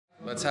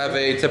Let's have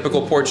a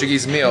typical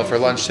Portuguese meal for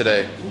lunch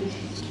today.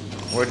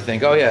 What do you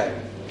think? Oh yeah.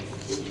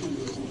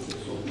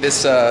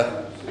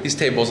 These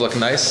tables look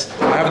nice.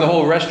 I have the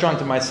whole restaurant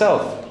to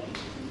myself.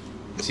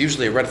 It's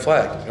usually a red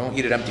flag. You don't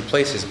eat at empty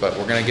places, but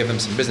we're gonna give them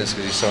some business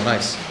because he's so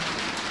nice.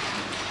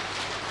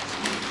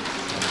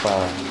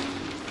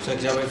 Você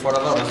que já veio fora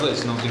da hora,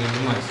 senão tinha muito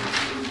mais.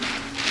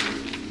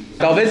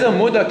 Talvez eu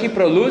mude aqui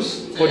para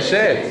luz, pode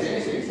ser?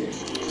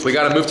 We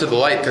gotta move to the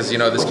light because, you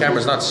know, this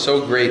camera's not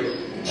so great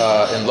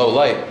in low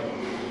light.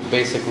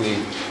 Basically,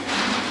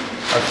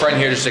 our friend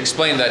here just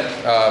explained that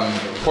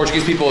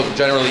Portuguese people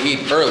generally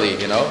eat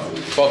early, you know,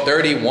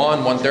 12:30,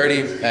 1,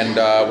 1:30, and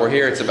we're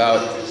here, it's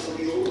about,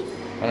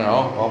 I don't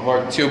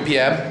know, 2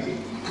 p.m.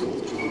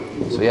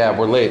 So yeah,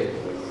 we're late.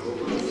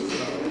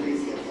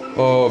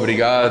 Oh,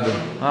 obrigado.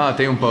 Ah,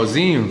 tem um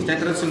pãozinho? Isto é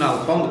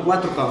tradicional, pão de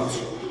 4 cantos.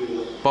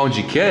 Pão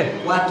de quê?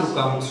 4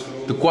 cantos.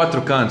 De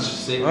 4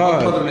 cantos? Sim, pão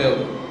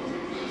padronelo.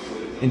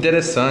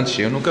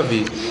 Interessante, eu nunca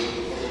vi.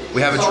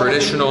 We have a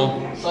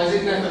traditional... Só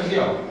existe nesta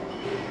região.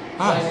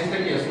 Ah, Só existe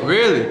aqui, só.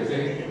 really?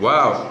 Sim.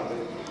 Wow.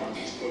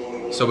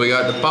 So we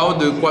got the pão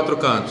de 4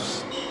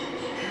 cantos.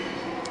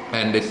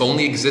 And it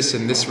only exists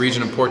in this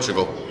region of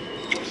Portugal.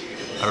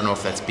 I don't know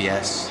if that's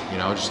BS, you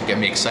know, just to get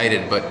me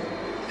excited, but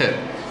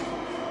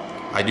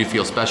I do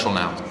feel special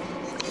now.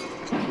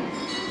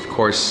 Of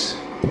course,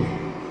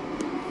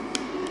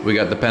 we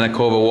got the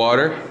Penacova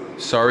water.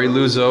 Sorry,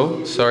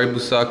 Luzo. Sorry,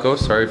 Busaco.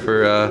 Sorry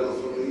for...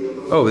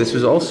 Oh, this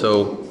was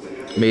also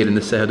made in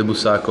the Serra do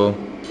Busaco,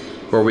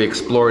 where we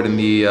explored in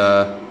the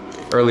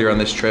earlier on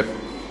this trip.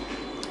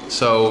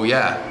 So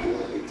yeah,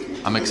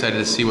 I'm excited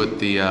to see what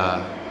the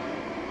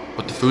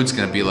food's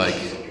gonna be like.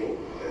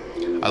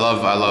 I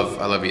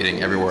love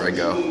eating everywhere I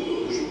go.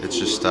 It's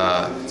just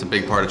it's a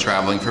big part of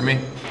traveling for me.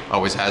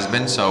 Always has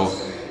been. So,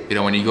 you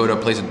know, when you go to a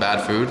place with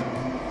bad food,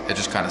 it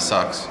just kind of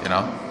sucks, you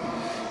know.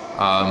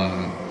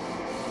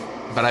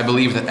 But I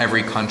believe that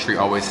every country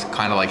always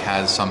kind of like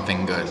has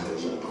something good.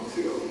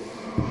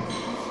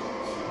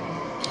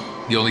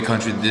 The only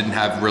country that didn't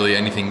have really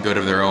anything good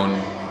of their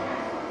own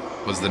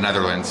was the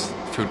Netherlands.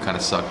 Food kind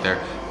of sucked there,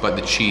 but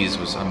the cheese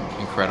was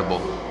incredible.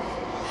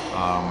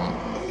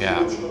 Yeah.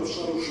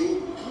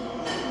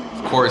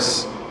 Of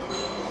course,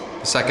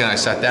 the second I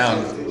sat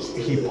down,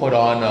 he put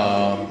on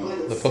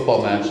the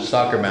football match, the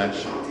soccer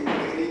match,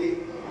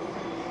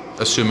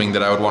 assuming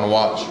that I would want to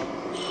watch.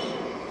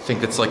 I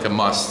think it's like a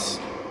must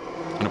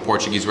in a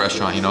Portuguese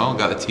restaurant, you know,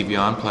 got the TV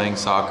on, playing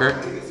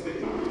soccer.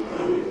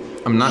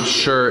 I'm not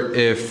sure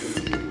if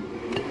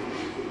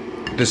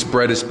this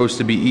bread is supposed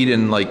to be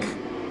eaten like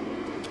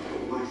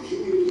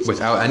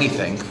without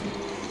anything,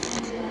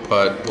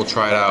 but we'll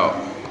try it out.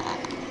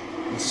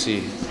 Let's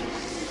see.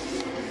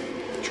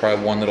 Try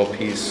one little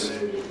piece.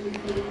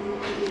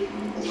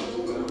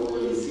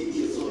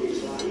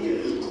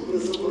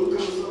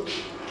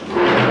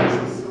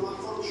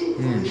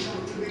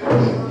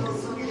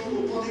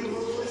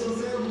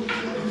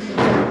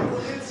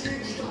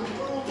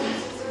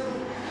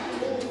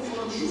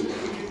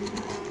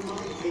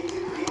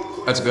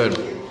 That's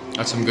good.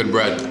 That's some good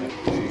bread.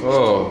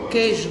 Oh.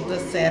 Queijo da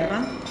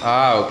serra.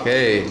 Ah,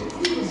 ok.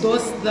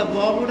 Doce de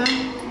abóbora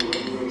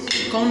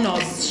com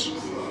nozes.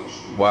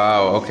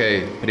 Uau,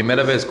 ok.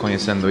 Primeira vez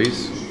conhecendo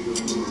isso.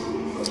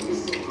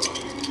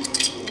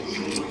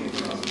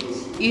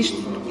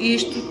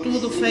 Isto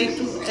tudo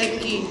feito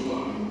aqui.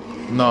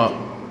 No,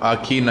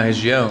 aqui na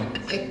região?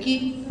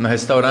 Aqui. No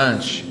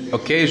restaurante. O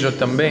queijo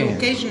também? O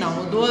queijo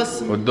não, o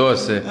doce. O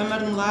doce. A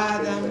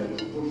marmelada.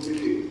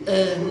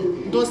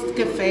 Doce de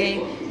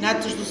café,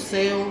 natas do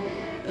céu,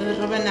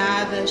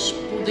 rabanadas,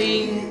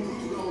 pudim.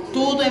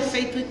 Tudo é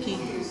feito aqui.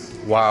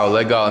 Uau,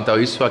 legal. Então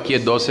isso aqui é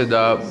doce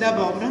da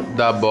abóbora.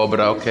 Da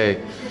abóbora, ok.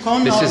 Com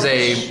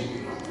nozes.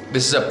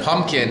 This is a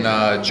pumpkin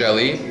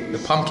jelly, the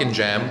pumpkin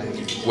jam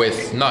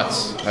with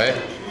nuts, right?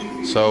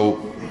 So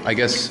I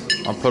guess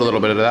I'll put a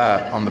little bit of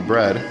that on the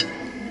bread.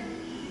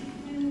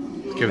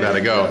 Give that a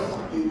go.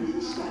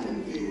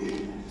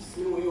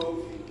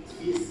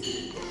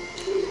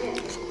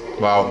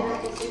 Uau.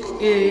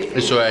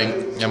 Isso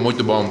é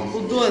muito bom.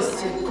 O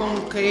doce com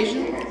o queijo,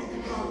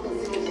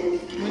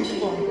 muito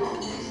bom.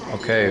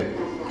 Ok,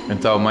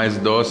 então mais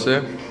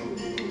doce.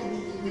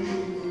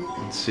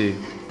 Let's see.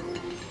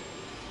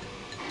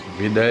 A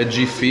vida é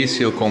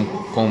difícil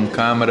com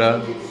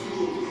câmera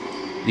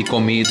e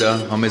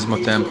comida ao mesmo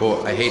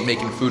tempo. I hate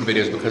making food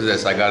videos because of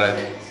this. I gotta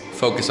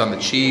focus on the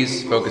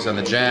cheese, focus on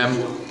the jam.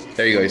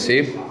 There you go, you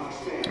see?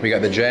 We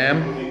got the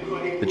jam,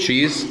 the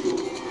cheese.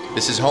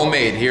 This is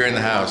homemade here in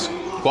the house.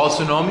 Qual o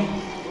seu nome?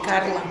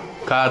 Carla.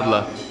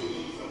 Carla.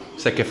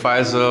 Você que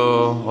faz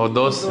o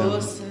doce?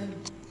 Doce.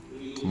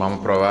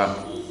 Vamos provar.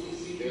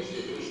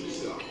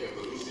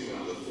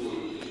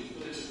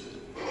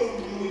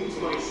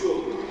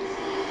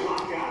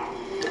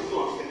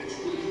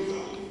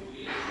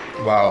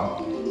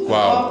 Uau.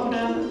 Uau.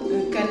 Abóbora,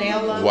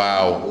 canela,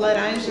 Uau.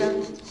 laranja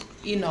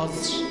e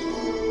nozes.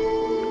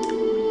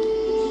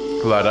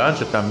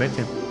 Laranja também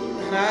tem.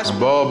 Raspa.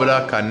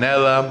 Abóbora,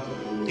 canela.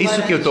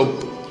 Isso que eu tô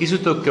Isso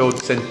que eu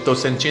tô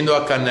sentindo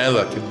a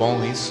canela, que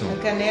bom isso.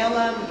 A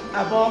canela,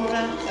 a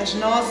abóbora, as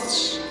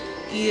nozes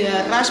e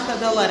a raspa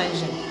da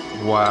laranja.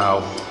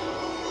 Uau.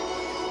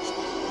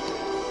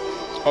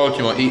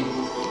 Ótimo. E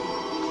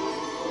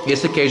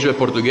esse queijo é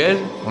português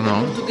ou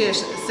não?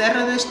 Português,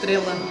 Serra da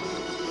Estrela.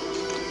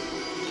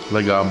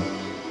 Legal.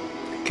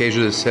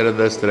 Queijo de Serra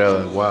da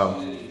Estrela.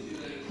 Uau.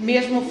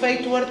 Mesmo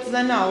feito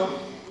artesanal.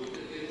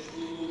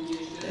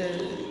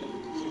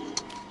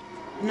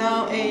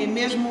 Não, é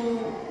mesmo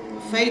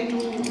feito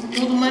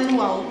tudo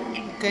manual.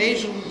 O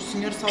queijo, o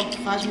senhor só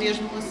faz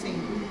mesmo assim.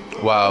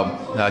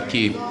 Uau.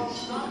 Aqui.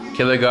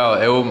 Que legal.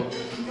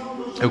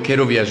 Eu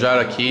quero viajar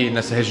aqui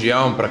nessa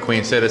região para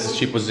conhecer esses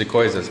tipos de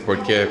coisas,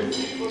 porque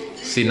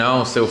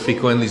senão, se eu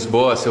fico em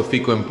Lisboa, se eu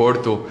fico em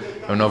Porto,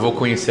 eu não vou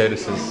conhecer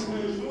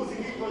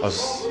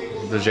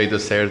do jeito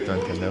certo,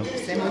 entendeu?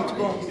 Isso é muito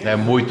bom. É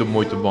muito,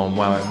 muito bom.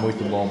 Uau, é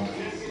muito bom.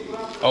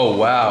 Oh,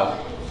 wow.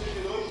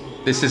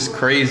 This is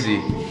crazy.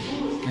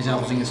 Mas já a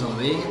cozinha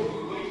saladinha.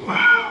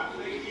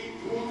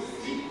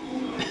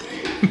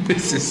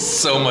 This is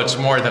so much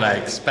more than I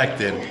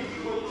expected.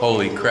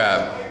 Holy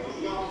crap.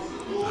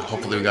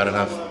 Hopefully we got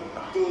enough.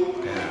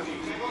 Yeah.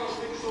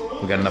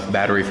 We got enough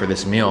battery for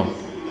this meal.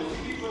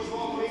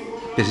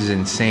 This is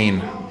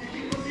insane.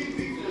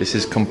 This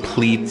is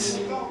complete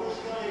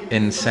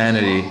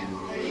insanity.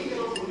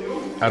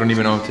 I don't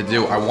even know what to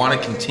do. I want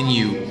to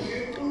continue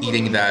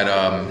eating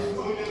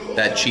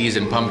that cheese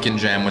and pumpkin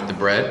jam with the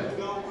bread.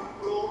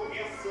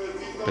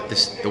 But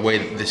the way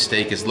that this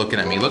steak is looking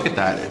at me, look at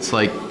that. It's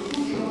like,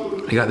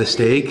 I got the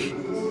steak,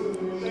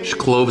 just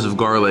cloves of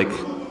garlic,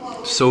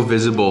 so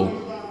visible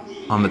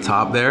on the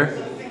top there.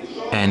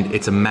 And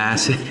it's a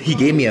massive, he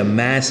gave me a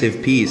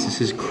massive piece. This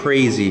is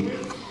crazy.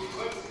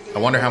 I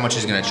wonder how much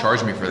he's gonna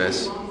charge me for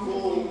this.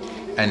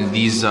 And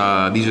these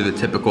are the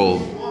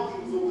typical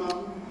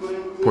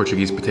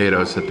Portuguese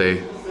potatoes that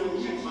they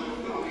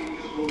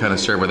kind of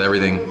serve with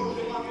everything.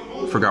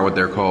 Forgot what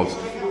they're called.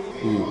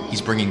 Ooh, he's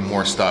bringing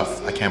more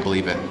stuff. I can't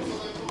believe it.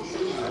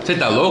 Você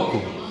tá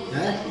louco?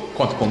 É?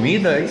 Quanto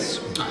comida é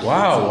isso?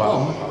 Uau,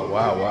 uau,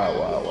 uau, uau,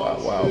 uau,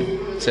 uau, uau.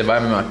 Você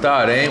vai me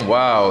matar, hein?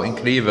 Uau,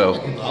 incrível.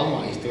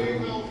 Calma, isto é...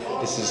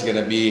 This is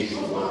gonna be...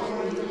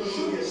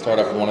 Start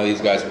off with one of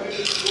these guys.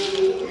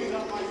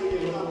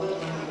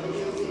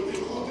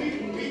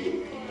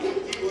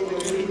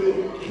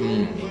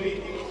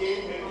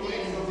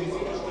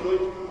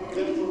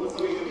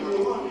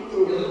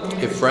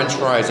 If French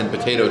fries and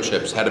potato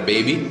chips had a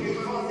baby,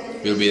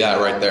 it would be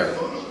that right there.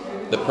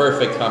 The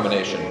perfect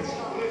combination.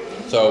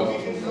 So,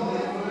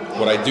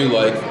 what I do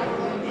like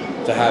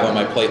to have on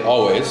my plate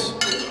always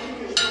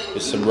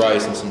is some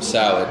rice and some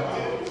salad.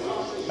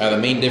 Now the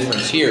main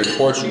difference here in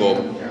Portugal,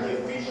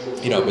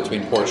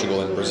 between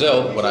Portugal and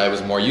Brazil, what I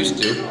was more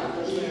used to,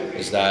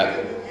 is that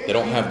they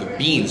don't have the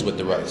beans with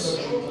the rice.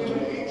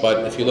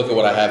 But if you look at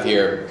what I have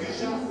here,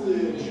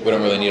 we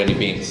don't really need any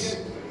beans.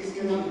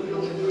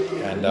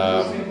 And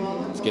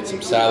let's get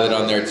some salad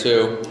on there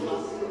too.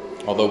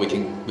 Although we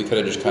could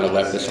have just kind of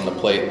left this on the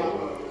plate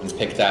and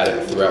picked at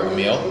it throughout the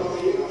meal.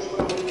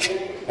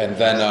 And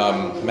then,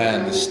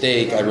 man, the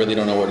steak, I really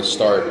don't know where to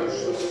start.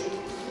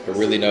 I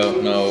really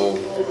don't know.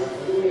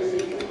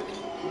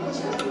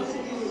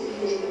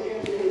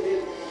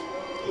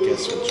 I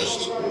guess we'll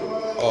just,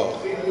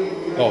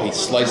 oh, he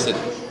sliced it.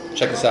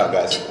 Check this out,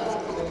 guys.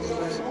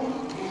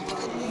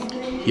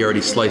 He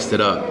already sliced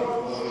it up.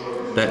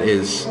 That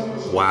is,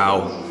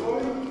 wow.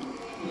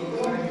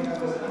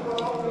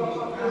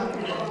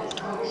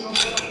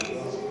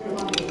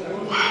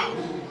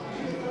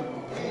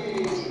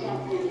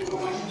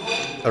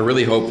 I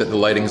really hope that the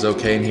lighting's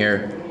okay in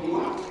here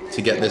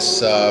to get this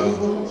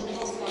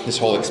this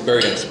whole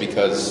experience,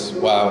 because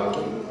wow.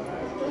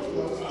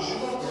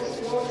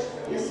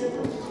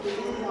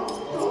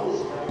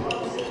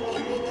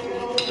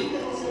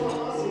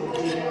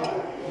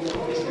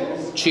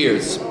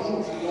 Cheers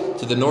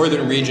to the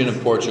northern region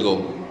of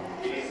Portugal,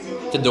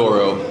 to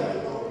Douro.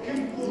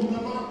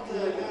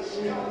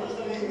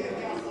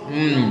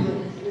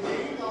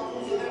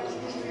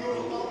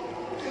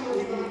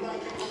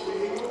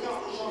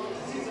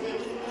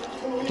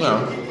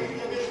 No.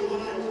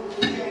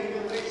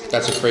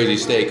 That's a crazy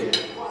steak.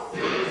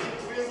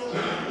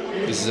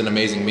 This is an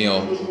amazing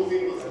meal.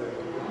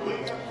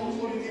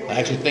 I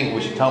actually think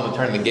we should tell them to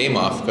turn the game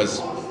off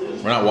because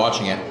we're not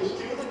watching it.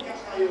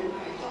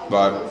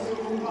 But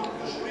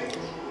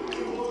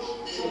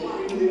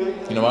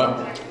you know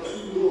what?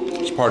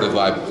 It's part of the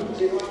vibe.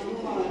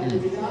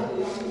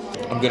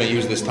 I'm gonna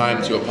use this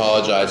time to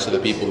apologize to the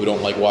people who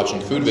don't like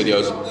watching food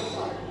videos,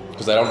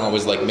 because I don't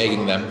always like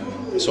making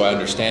them, so I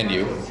understand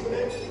you.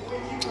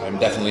 I'm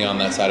definitely on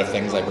that side of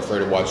things. I prefer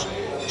to watch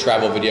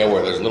travel video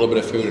where there's a little bit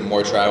of food and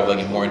more traveling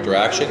and more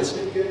interactions.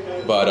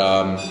 But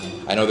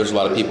I know there's a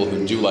lot of people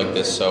who do like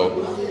this,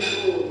 so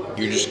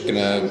you're just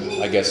gonna,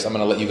 I guess I'm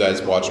gonna let you guys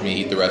watch me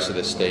eat the rest of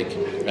this steak,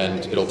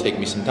 and it'll take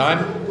me some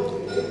time.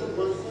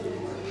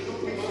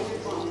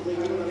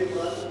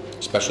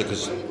 Especially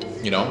because,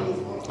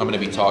 I'm gonna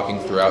be talking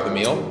throughout the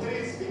meal,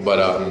 but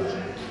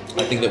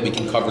I think that we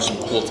can cover some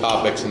cool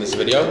topics in this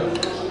video,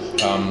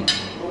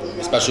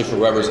 especially for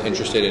whoever's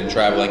interested in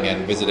traveling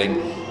and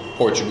visiting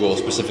Portugal,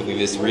 specifically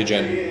this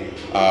region.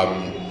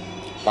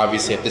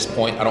 Obviously at this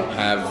point I don't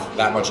have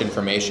that much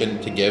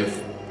information to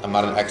give. I'm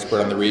not an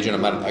expert on the region,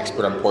 I'm not an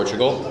expert on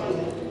Portugal.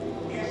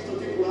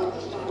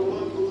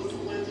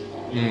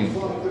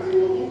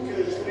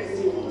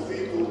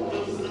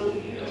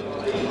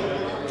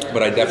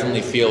 But I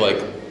definitely feel like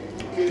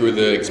through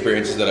the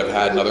experiences that I've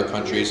had in other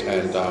countries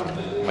and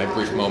my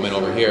brief moment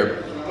over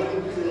here,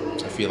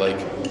 I feel like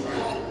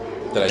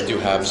that I do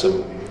have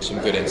some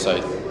good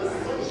insight.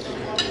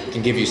 I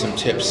can give you some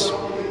tips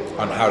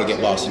on how to get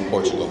lost in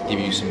Portugal, give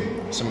you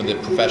some of the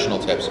professional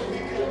tips.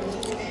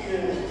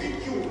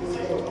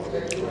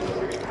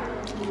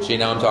 See,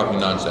 now I'm talking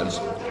nonsense.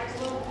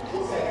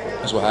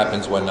 That's what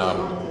happens when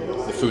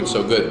the food's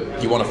so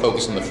good. You want to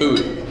focus on the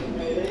food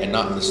and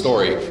not on the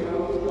story.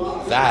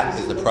 That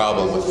is the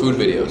problem with food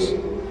videos.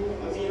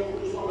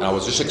 And I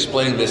was just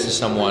explaining this to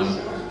someone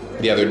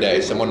the other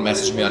day. Someone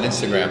messaged me on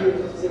Instagram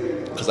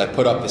because I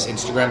put up this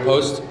Instagram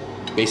post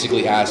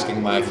basically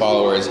asking my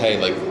followers, hey,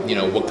 like, you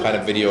know, what kind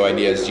of video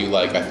ideas do you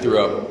like? I threw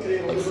up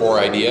like 4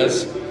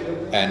 ideas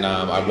and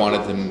I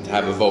wanted them to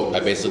have a vote. I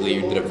basically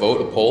did a vote,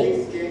 a poll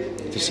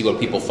to see what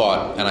people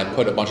thought, and I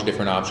put a bunch of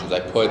different options. I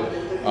put,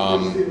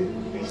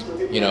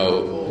 you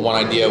know, one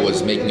idea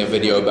was making a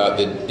video about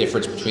the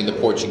difference between the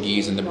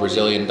Portuguese and the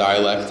Brazilian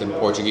dialect in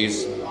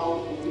Portuguese,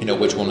 you know,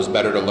 which one was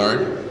better to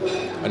learn.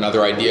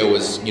 Another idea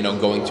was, you know,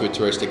 going to a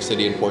touristic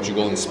city in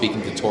Portugal and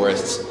speaking to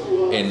tourists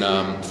in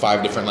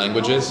 5 different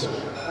languages.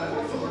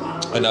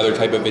 Another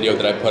type of video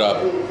that I put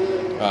up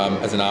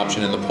as an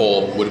option in the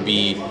poll would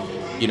be,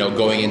 you know,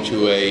 going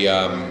into a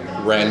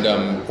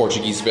random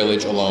Portuguese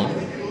village alone.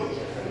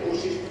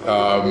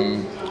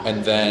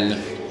 And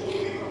then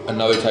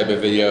another type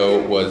of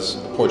video was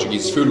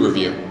Portuguese food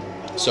review.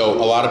 So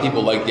a lot of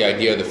people like the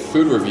idea of the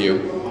food review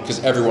because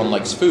everyone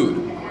likes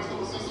food.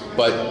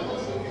 But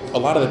a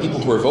lot of the people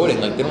who are voting,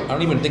 like, I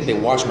don't even think they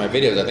watched my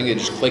videos. I think they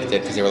just clicked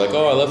it because they were like,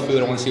 oh, I love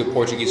food, I want to see what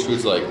Portuguese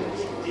food's like.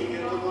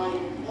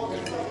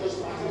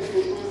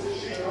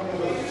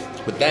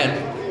 But then,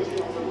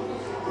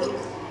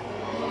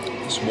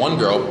 this one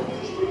girl,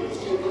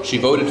 she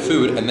voted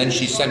food, and then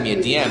she sent me a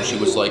DM. She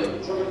was like,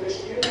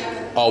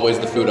 always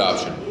the food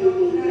option.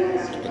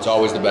 It's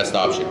always the best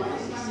option.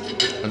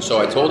 And so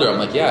I told her, I'm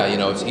like, yeah, you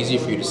know, it's easy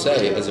for you to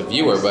say as a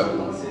viewer, but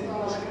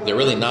they're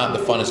really not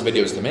the funnest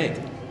videos to make.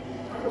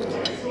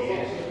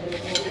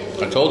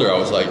 I told her, I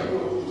was like,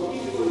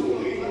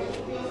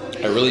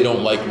 I really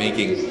don't like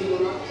making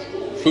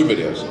food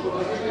videos.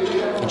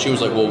 And she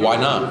was like, well, why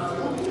not?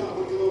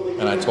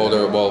 And I told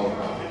her, well,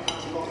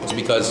 it's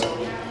because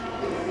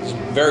there's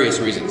various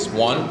reasons.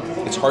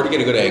 1, it's hard to get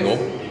a good angle.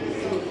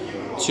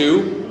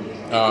 2,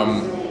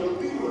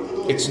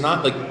 it's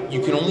not like,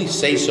 you can only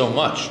say so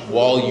much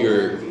while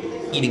you're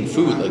eating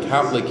food. Like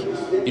how, like,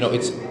 you know,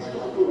 it's,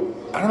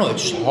 I don't know,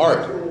 it's just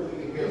hard.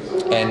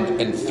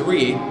 And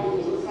 3,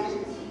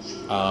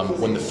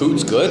 when the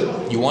food's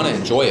good, you want to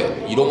enjoy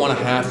it. You don't want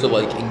to have to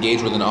like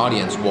engage with an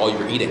audience while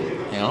you're eating,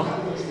 you know?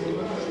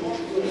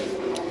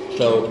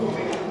 So,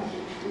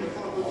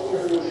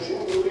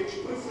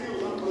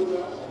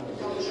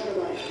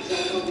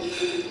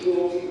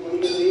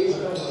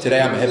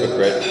 today I'm a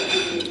hypocrite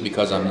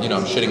because I'm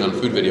shitting on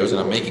food videos and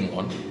I'm making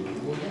one.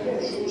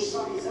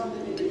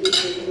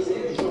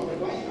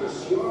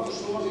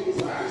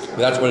 But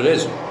that's what it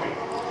is.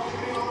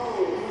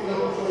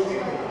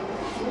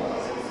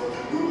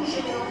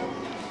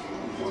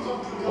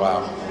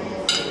 Wow.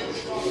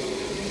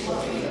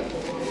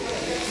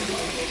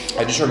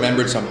 I just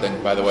remembered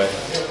something, by the way.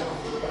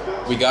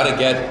 We gotta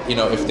get, you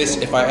know,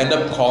 if I end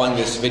up calling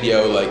this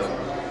video like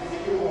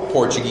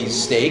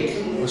Portuguese steak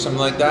or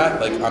something like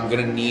that, like I'm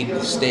gonna need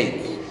the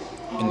steak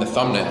in the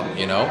thumbnail,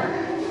 you know?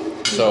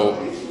 So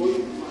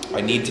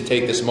I need to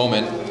take this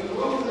moment,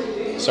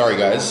 sorry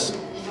guys,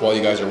 while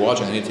you guys are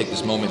watching, I need to take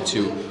this moment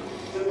to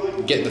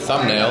get the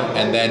thumbnail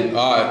and then,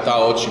 tá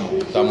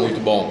ótimo, tá muito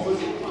bom.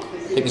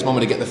 Take this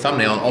moment to get the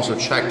thumbnail and also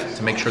check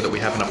to make sure that we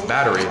have enough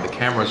battery. The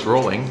camera's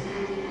rolling.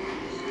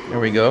 There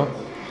we go.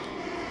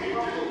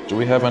 Do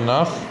we have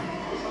enough?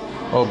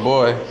 Oh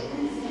boy.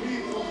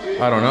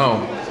 I don't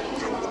know.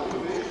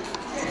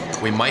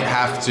 We might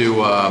have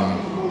to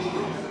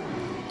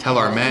tell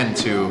our men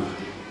to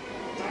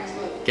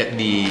get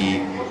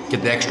the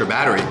extra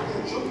battery,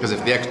 because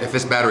if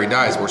this battery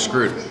dies, we're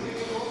screwed.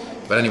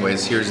 But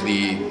anyways, here's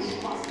the.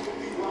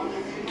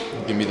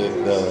 Give me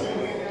the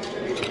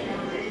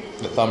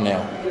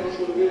thumbnail.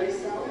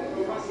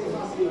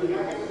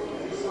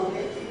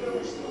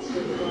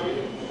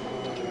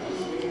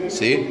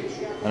 See?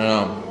 I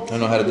don't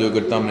know how to do a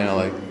good thumbnail,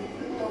 like,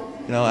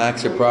 you know, act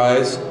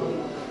surprised.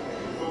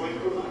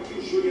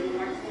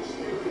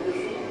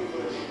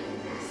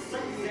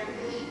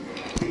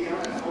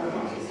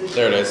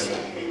 There it is.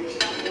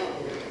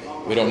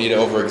 We don't need to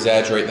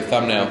over-exaggerate the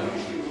thumbnail.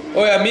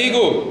 Oi,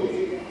 amigo!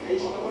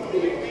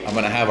 I'm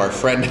gonna have our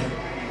friend,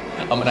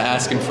 I'm gonna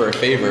ask him for a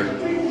favor.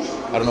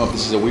 I don't know if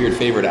this is a weird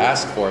favor to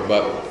ask for,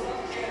 but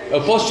Eu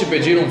posso te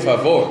pedir um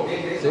favor?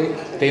 Sim.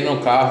 Tem no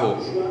carro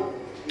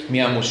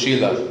minha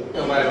mochila.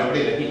 Eu vou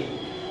abrir aqui.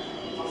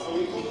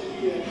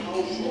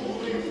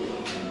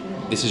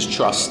 This is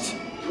trust.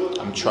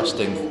 I'm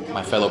trusting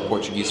my fellow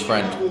Portuguese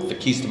friend with the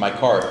keys to my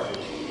car.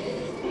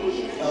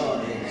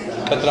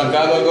 Tá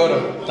trancado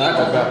agora?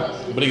 Tá.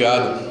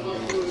 Obrigado.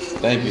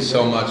 Thank you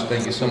so much.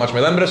 Thank you so much.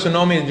 Me lembra seu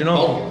nome de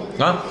novo?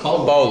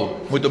 Paulo. Paulo.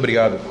 Muito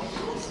obrigado.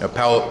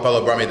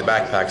 Paulo brought me the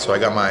backpack, so I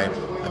got my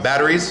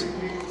batteries.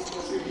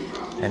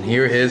 And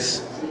here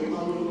is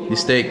the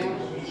steak.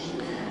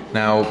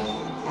 Now,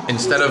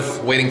 instead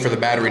of waiting for the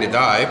battery to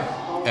die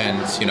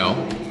and, you know,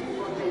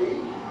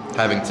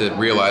 having to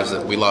realize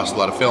that we lost a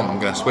lot of film, I'm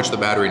gonna switch the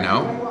battery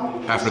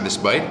now after this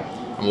bite,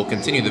 and we'll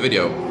continue the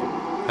video.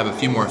 I have a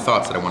few more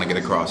thoughts that I want to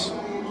get across.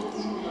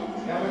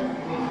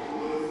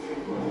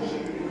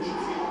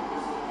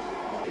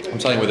 I'm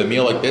telling you, with a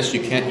meal like this,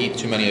 you can't eat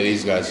too many of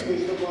these guys.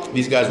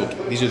 These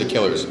are the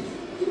killers.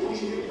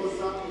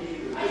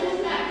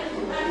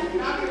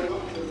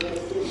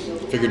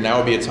 Figured now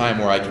would be a time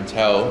where I can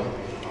tell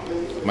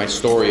my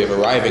story of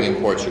arriving in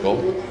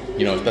Portugal.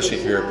 You know, especially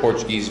if you're a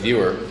Portuguese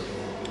viewer,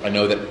 I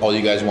know that all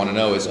you guys want to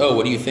know is, oh,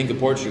 what do you think of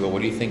Portugal?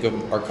 What do you think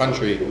of our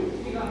country?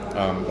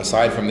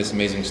 Aside from this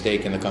amazing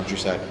steak in the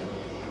countryside.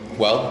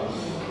 Well,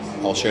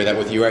 I'll share that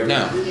with you right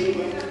now.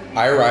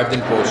 I arrived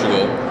in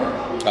Portugal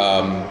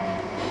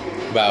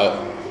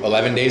about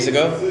 11 days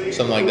ago,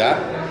 something like that.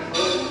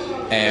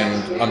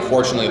 And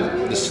unfortunately,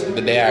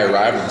 the day I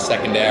arrived, or the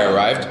second day I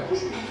arrived,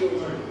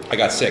 I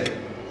got sick.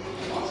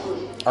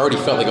 I already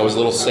felt like I was a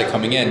little sick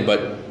coming in,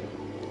 but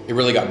it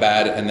really got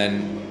bad, and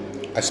then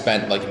I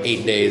spent like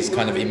 8 days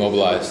kind of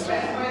immobilized.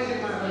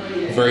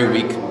 Very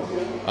weak.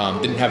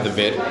 Didn't have the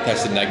vid,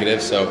 tested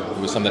negative, so it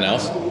was something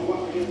else.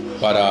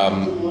 But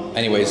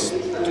anyways,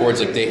 towards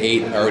like day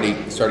 8, I already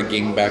started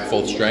gaining back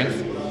full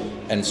strength.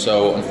 And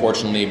so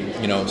unfortunately,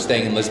 you know,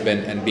 staying in Lisbon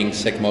and being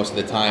sick most of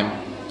the time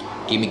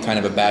gave me kind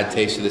of a bad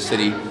taste of the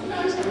city.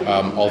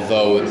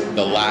 Although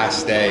the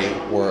last day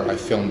where I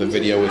filmed the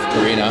video with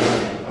Karina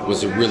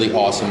was a really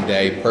awesome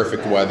day,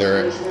 perfect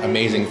weather,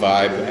 amazing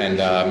vibe, and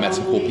met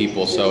some cool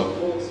people. So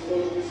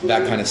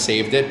that kind of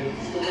saved it.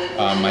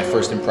 My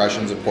first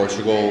impressions of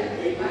Portugal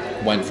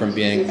went from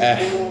being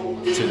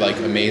to like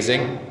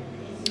amazing.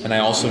 And I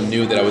also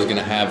knew that I was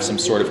gonna have some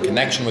sort of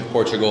connection with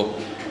Portugal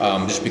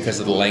just because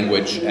of the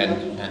language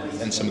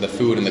and some of the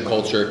food and the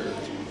culture.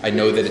 I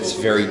know that it's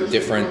very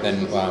different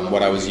than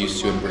what I was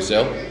used to in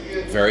Brazil.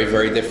 Very,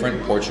 very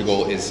different.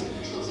 Portugal is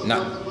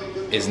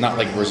not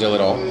like Brazil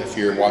at all. If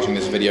you're watching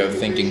this video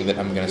thinking that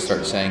I'm gonna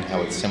start saying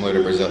how it's similar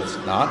to Brazil, it's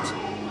not.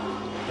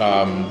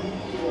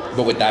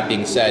 But with that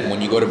being said,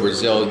 when you go to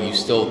Brazil,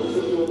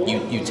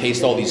 you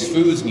taste all these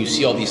foods and you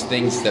see all these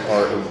things that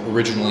are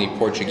originally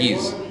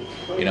Portuguese,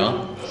 you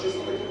know?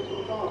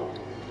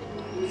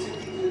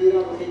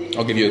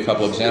 I'll give you a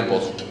couple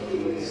examples.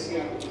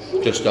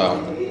 Just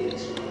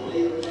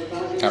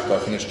after I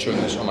finish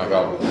chewing this, oh my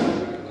god.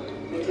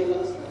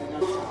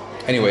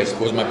 Anyways,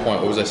 what was my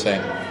point? What was I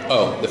saying?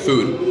 Oh, the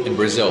food in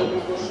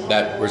Brazil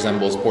that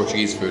resembles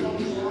Portuguese food.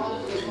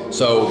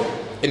 So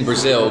in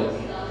Brazil,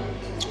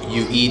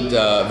 you eat,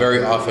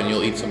 very often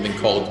you'll eat something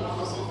called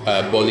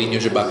bolinho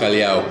de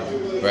bacalhau,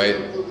 right?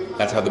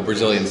 That's how the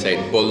Brazilians say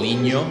it.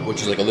 Bolinho,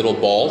 which is like a little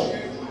ball.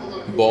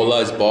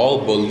 Bola is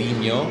ball,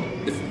 bolinho,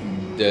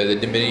 the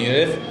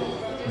diminutive.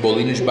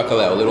 Bolinho de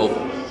bacalhau, a little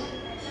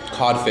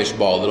codfish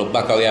ball, little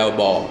bacalhau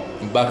ball.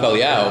 And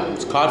bacalhau,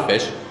 it's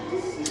codfish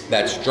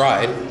that's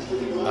dried,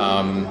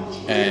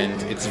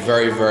 and it's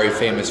very, very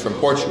famous from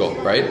Portugal,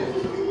 right?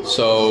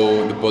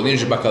 So the bolinho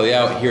de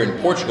bacalhau here in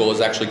Portugal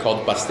is actually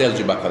called pastel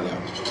de bacalhau.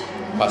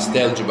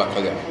 Pastel de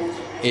bacalhau.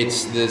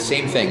 It's the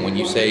same thing. When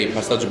you say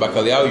pastel de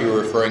bacalhau, you're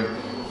referring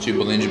to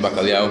bolinho de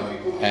bacalhau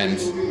and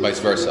vice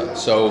versa.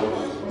 So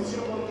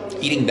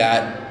eating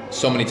that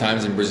so many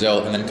times in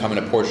Brazil and then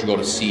coming to Portugal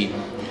to see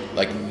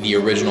like the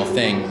original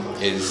thing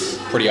is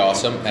pretty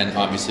awesome, and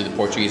obviously the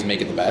Portuguese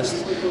make it the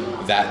best.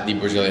 That the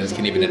Brazilians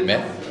can even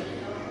admit.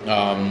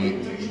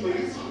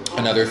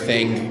 Another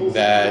thing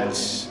that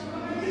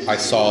I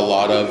saw a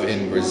lot of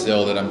in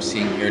Brazil that I'm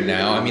seeing here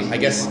now, I mean, I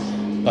guess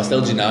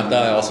pastel de nata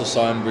I also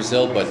saw in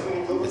Brazil, but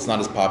it's not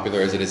as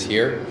popular as it is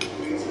here.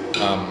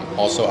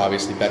 Also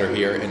obviously better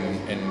here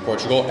in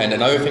Portugal. And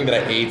another thing that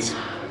I ate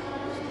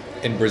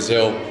in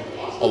Brazil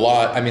a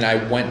lot, I mean, I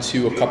went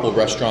to a couple of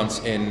restaurants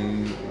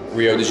in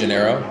Rio de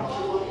Janeiro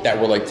that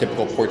were like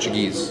typical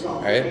Portuguese,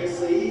 right?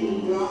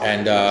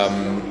 And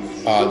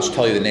I'll just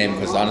tell you the name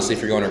because honestly,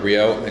 if you're going to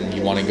Rio and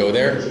you want to go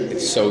there,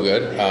 it's so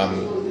good.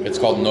 It's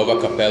called Nova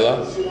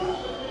Capela.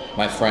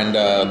 My friend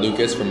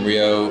Lucas from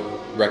Rio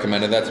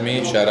recommended that to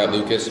me. Shout out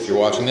Lucas if you're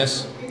watching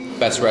this.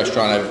 Best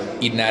restaurant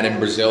I've eaten at in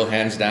Brazil,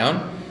 hands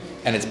down.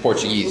 And it's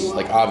Portuguese,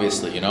 like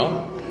obviously, you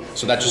know?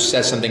 So that just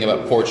says something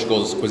about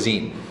Portugal's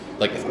cuisine.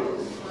 Like,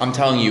 I'm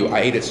telling you, I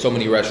ate at so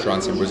many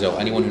restaurants in Brazil.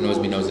 Anyone who knows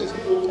me knows this.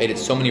 I ate at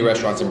so many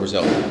restaurants in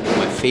Brazil.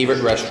 My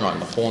favorite restaurant in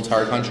the whole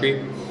entire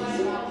country,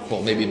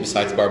 well, maybe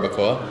besides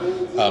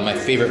Barbacoa, my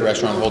favorite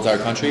restaurant in the whole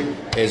entire country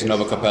is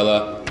Nova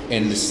Capela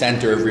in the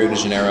center of Rio de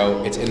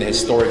Janeiro. It's in the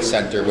historic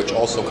center, which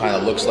also kind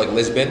of looks like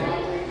Lisbon.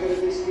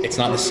 It's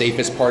not the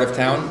safest part of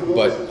town,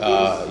 but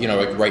you know,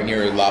 like right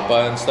near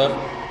Lapa and stuff.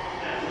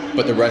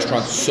 But the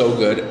restaurant's so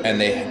good,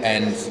 and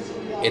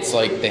it's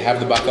like they have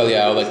the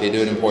bacalhau like they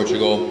do it in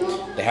Portugal.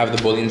 They have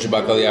the bolinhos de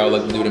bacalhau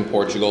like they do it in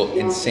Portugal.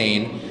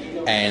 Insane.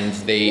 And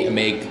they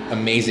make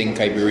amazing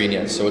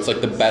caipirinhas. So it's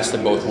like the best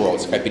of both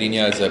worlds.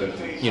 Caipirinha is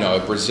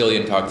a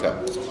Brazilian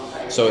cocktail.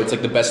 So it's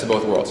like the best of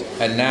both worlds.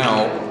 And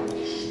now,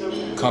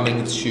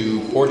 coming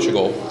to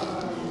Portugal,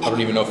 I don't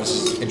even know if this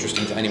is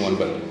interesting to anyone,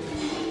 but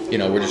you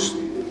know,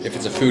 if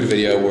it's a food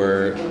video,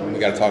 we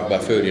gotta talk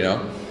about food, you know?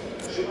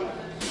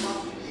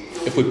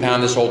 If we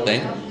pound this whole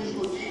thing,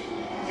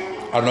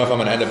 I don't know if I'm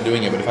gonna end up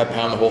doing it, but if I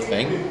pound the whole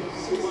thing,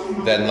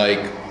 then like,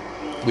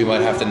 we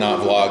might have to not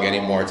vlog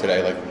anymore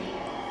today. Like,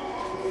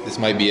 this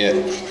might be it.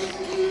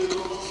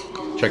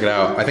 Check it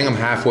out. I think I'm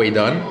halfway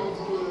done.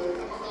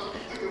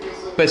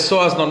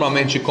 Pessoas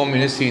normalmente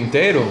comem esse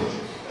inteiro?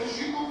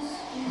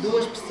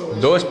 2 pessoas.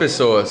 2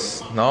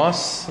 pessoas.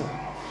 Nossa.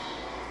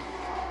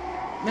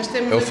 Mas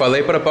temos Eu aqui,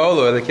 falei para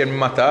Paulo, ela quer me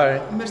matar.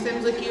 Hein? mas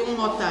temos aqui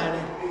um otário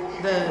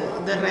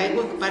da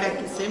régua que para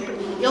aqui sempre.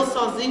 Ele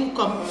sozinho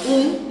come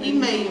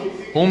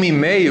 1,5.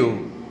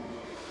 1,5?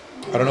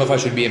 I don't know if I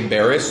should be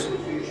embarrassed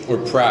or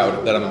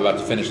proud that I'm about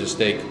to finish the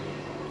steak.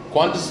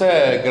 Quantos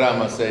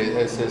gramas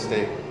esse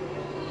steak?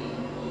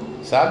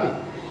 Sabe?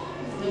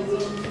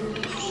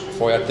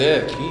 Foi até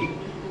aqui.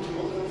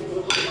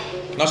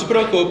 Não se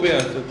preocupe,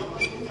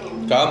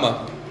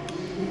 calma.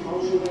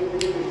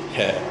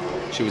 Yeah.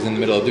 She was in the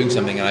middle of doing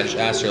something and I just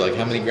asked her like,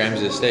 how many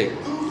grams is this steak?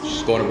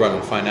 She's going to run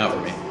and find out for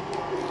me.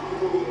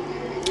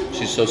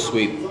 She's so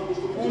sweet.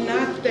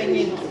 Nato tem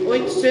entre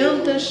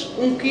 800,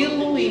 1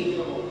 quilo e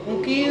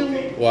 1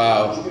 quilo.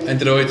 Wow,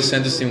 entre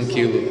 800 e 1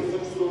 quilo.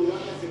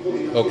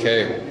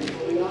 Ok,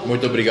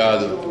 muito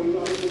obrigado.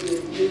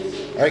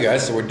 Alright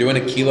guys, so we're doing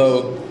a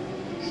kilo.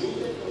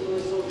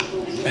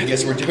 I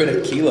guess we're doing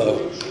a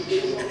kilo.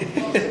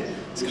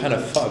 It's kind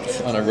of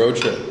fucked on a road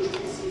trip.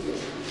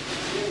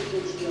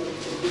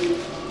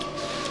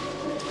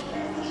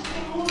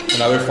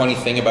 Another funny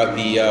thing about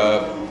the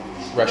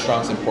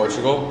restaurants in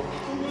Portugal,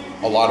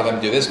 a lot of them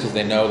do this because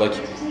they know like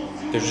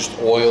there's just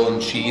oil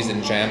and cheese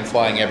and jam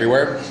flying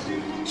everywhere.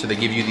 So they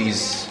give you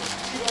these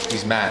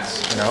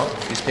mats, you know,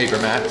 these paper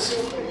mats.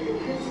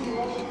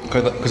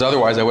 Because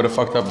otherwise I would have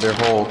fucked up their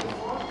whole,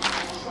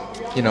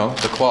 you know,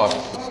 the cloth.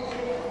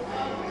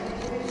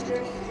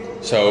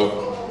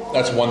 So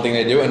that's one thing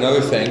they do.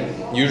 Another thing,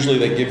 usually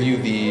they give you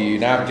the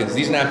napkins.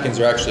 These napkins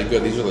are actually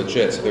good. These are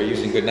legit, so they're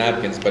using good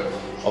napkins. But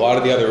a lot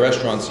of the other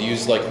restaurants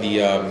use like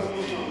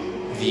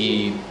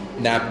the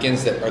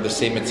napkins that are the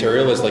same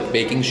material as like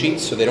baking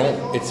sheets. So they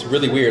don't. It's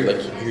really weird.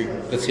 Like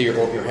let's say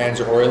your hands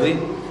are oily.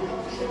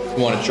 You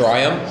want to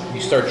dry them.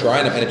 You start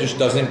drying them, and it just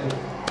doesn't.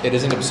 It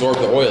doesn't absorb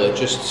the oil. It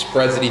just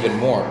spreads it even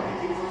more.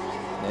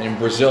 And in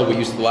Brazil, we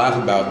used to laugh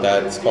about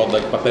that. It's called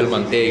like papel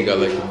manteiga,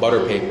 like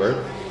butter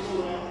paper.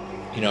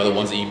 You know, the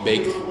ones that you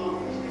bake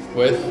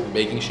with,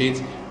 baking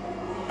sheets.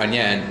 And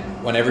yeah,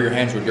 and whenever your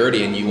hands were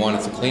dirty and you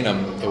wanted to clean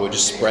them, it would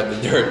just spread the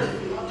dirt.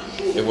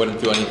 It wouldn't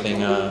do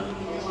anything,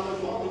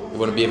 it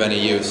wouldn't be of any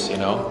use, you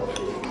know?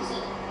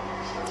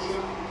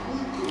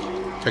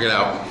 Check it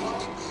out.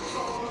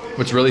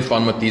 What's really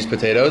fun with these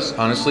potatoes,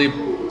 honestly,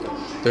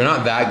 they're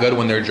not that good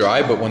when they're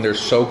dry, but when they're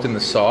soaked in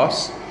the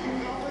sauce,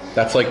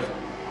 that's like,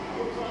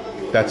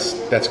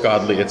 that's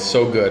godly. It's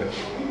so good.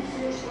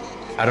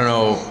 I don't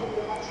know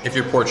if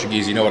you're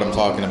Portuguese, you know what I'm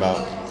talking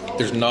about.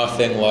 There's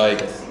nothing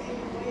like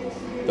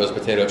those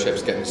potato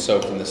chips getting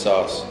soaked in the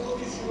sauce.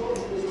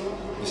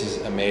 This is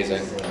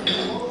amazing.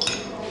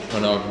 Oh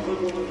no.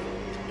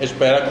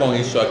 Espera com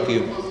isso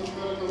aqui.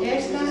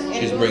 Esta é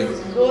She's bring-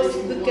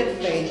 doce de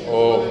café.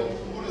 Oh.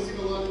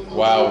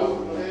 Wow.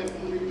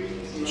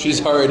 She's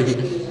already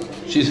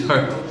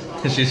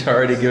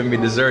giving me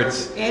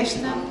desserts.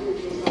 Esta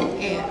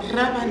é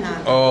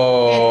rabanada.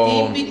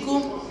 Oh. É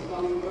típico.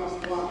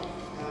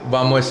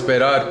 Vamos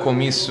esperar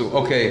com isso.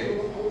 Ok.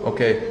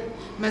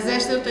 Mas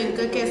esta eu tenho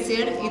que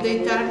aquecer e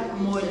deitar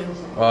molho.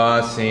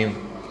 Ah, sim.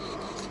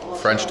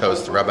 French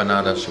toast,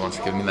 rabanada. She wants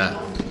to give me that.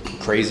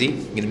 Crazy?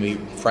 Gonna be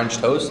French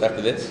toast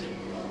after this?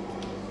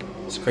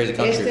 It's a crazy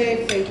country. Esta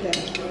é feita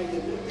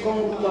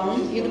com o pão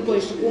e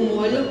depois o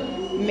molho,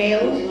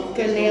 mel,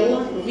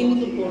 canela, vinho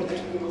do Porto.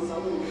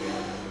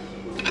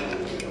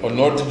 O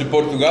norte de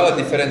Portugal é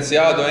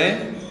diferenciado,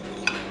 hein?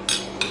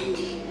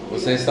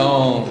 Vocês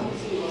estão...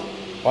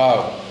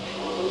 Wow.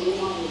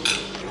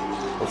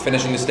 We're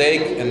finishing the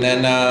steak and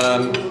then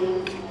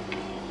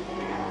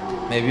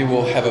maybe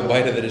we'll have a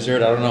bite of the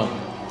dessert, I don't know.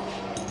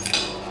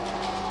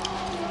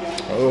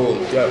 Oh,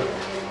 yeah.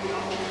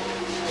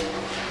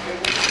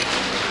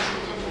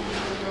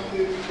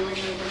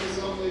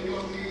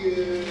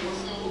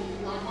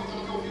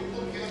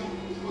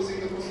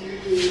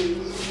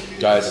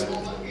 Guys,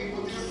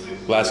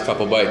 last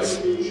couple bites.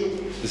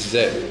 This is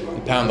it. We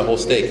pound the whole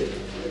steak.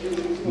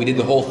 We did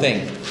the whole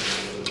thing.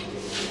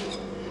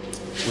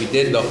 We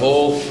did the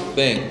whole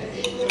thing.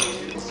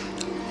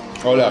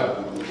 Olha.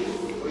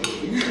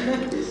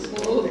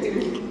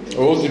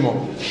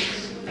 Último.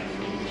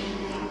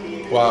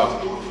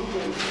 Wow.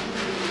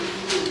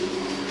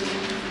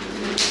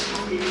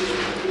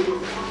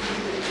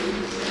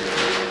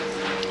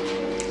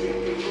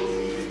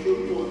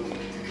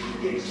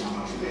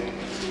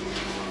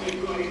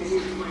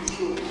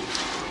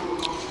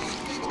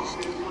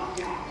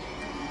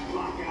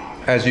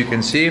 As you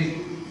can see,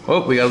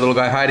 oh, we got a little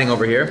guy hiding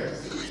over here.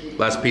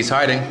 Last piece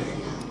hiding.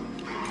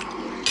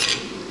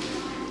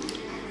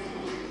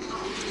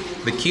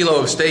 The kilo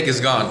of steak is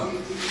gone.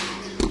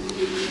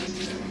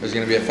 There's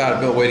gonna be a fat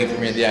bill waiting for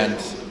me at the end.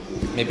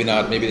 Maybe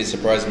not, maybe they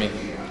surprise me.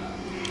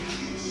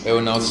 I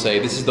will now say,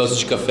 this is doce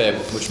de café,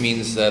 which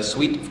means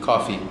sweet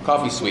coffee,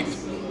 coffee sweet.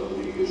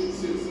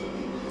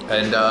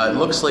 And it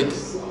looks like,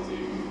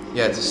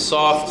 yeah, it's a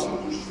soft, I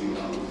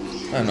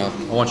don't know,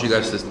 I want you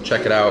guys to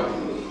check it out.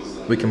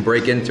 We can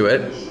break into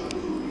it.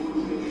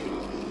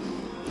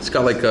 It's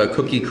got like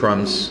cookie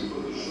crumbs.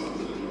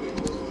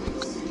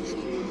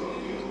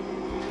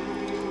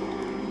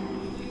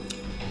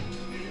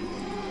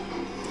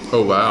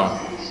 Oh wow,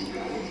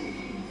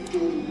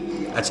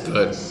 that's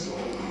good.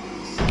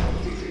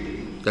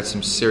 That's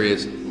some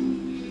serious.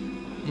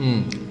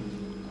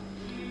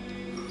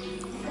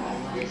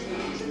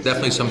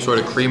 Definitely some sort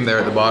of cream there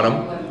at the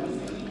bottom,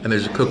 and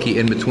there's a cookie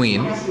in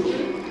between,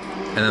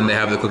 and then they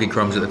have the cookie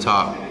crumbs at the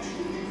top.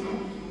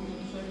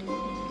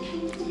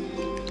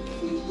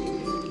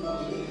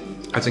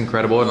 That's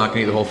incredible. I'm not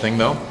gonna eat the whole thing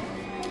though,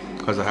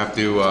 because I have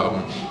to, you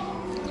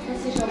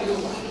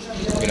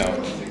know,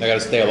 I gotta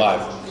stay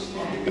alive.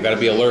 I gotta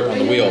be alert on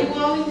the wheel.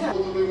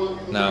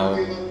 Now,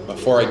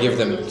 before I give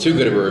them too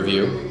good of a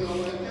review,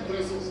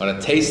 I'm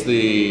gonna taste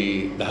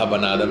the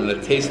habanada, I'm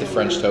gonna taste the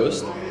French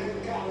toast,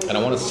 and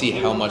I wanna see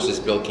how much this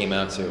bill came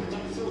out to.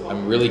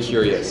 I'm really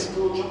curious.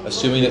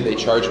 Assuming that they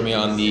charge me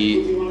on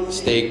the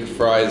steak,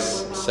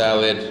 fries,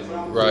 salad,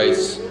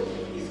 rice,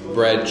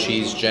 bread,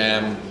 cheese,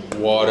 jam,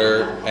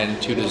 water, and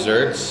 2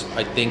 desserts,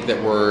 I think that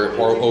we're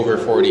over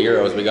 40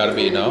 euros. We gotta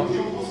be, no?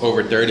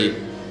 Over 30.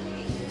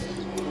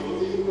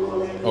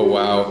 Oh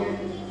wow.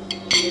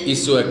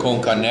 Isso é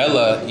com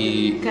canela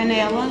e...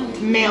 Canela,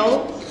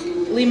 mel,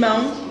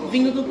 limão,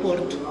 vinho do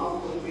Porto.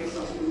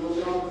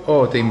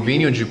 Oh, tem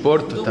vinho de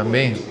Porto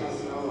também?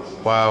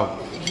 Wow.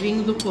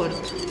 Vinho do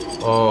Porto.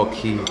 Oh,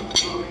 okay.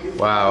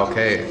 Wow,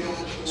 okay.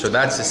 So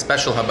that's a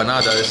special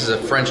habanada. This is a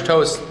French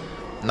toast.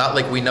 Not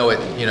like we know it,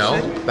 you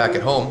know, back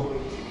at home.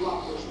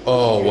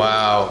 Oh,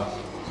 wow.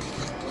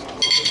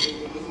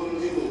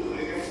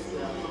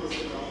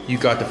 You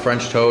got the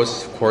French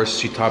toast. Of course,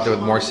 she topped it with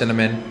more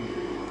cinnamon.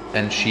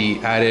 And she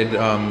added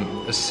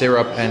a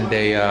syrup and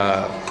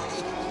a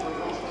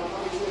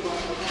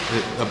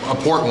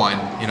port wine,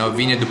 you know,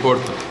 Vinha de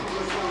Porto.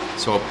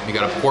 So you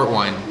got a port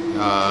wine,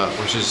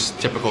 which is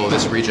typical of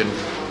this region.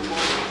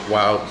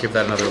 Wow, give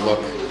that another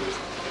look.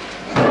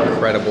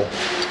 Incredible.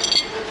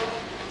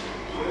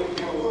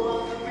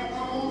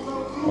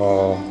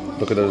 Oh,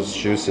 look at those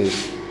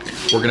juices.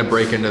 We're gonna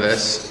break into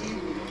this.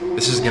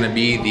 This is gonna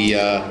be the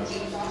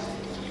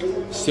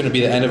it's gonna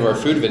be the end of our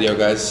food video,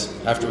 guys.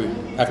 After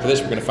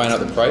this, we're gonna find out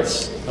the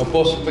price. Não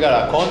posso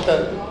pegar a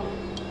conta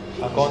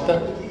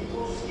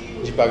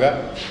de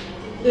pagar.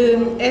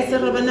 Essas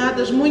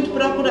rabanadas muito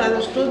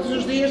procuradas, todos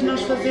os dias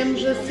nós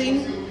fazemos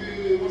assim.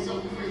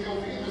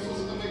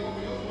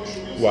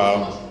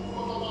 Wow.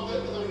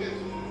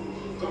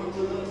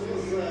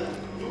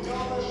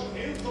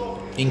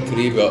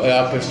 Incrível. É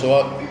a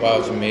pessoa. Wow,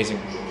 it's amazing.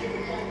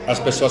 As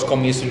pessoas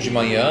comem isso de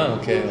manhã,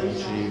 ok?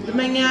 De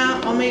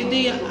manhã, ao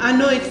meio-dia, à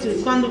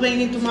noite, quando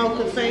vêm tomar o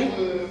café,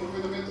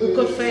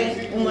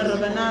 uma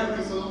rabanada.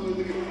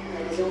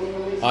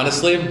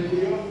 Honestly,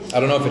 I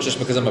don't know if it's just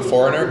because I'm a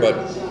foreigner, but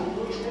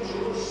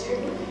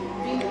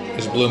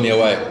this blew me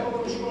away.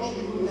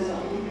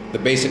 The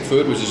basic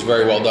food was just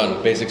very well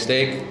done. Basic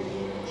steak,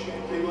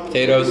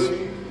 potatoes,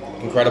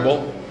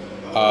 incredible.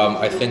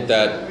 I think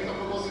that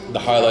the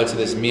highlights of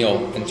this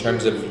meal in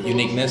terms of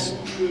uniqueness,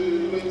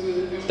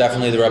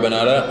 definitely the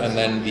rabanada, and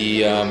then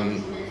the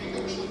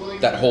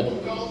that whole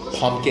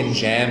pumpkin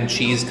jam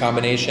cheese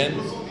combination,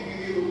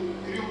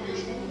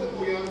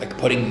 like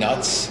putting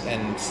nuts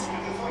and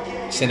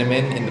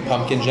cinnamon in the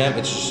pumpkin jam.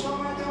 It's just,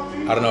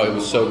 I don't know, it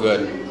was so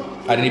good.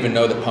 I didn't even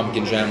know that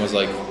pumpkin jam was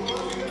like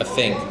a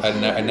thing.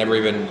 I never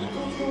even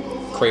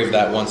craved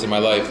that once in my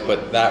life,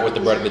 but that with the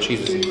bread and the cheese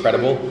was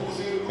incredible,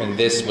 and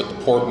this with the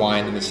port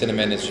wine and the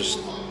cinnamon is just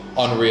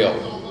unreal.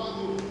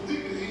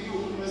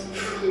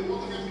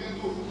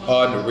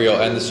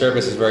 Unreal, and the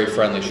service is very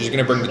friendly. She's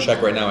gonna bring the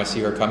check right now. I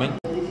see her coming.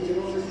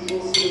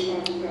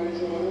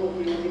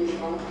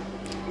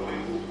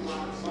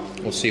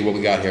 We'll see what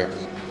we got here.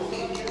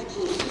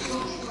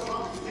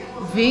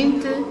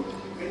 20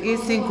 e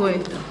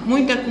 50.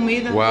 Muita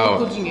comida, Wow,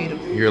 pouco dinheiro.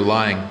 you're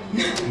lying.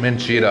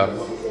 Mentira.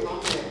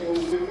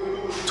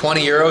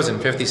 20 euros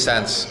and 50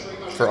 cents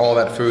for all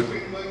that food.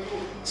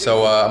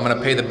 So I'm gonna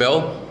pay the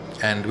bill,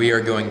 and we are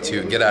going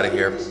to get out of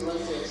here.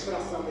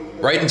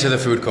 Right into the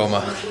food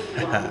coma.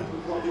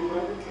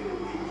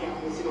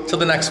 Till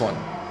the next one.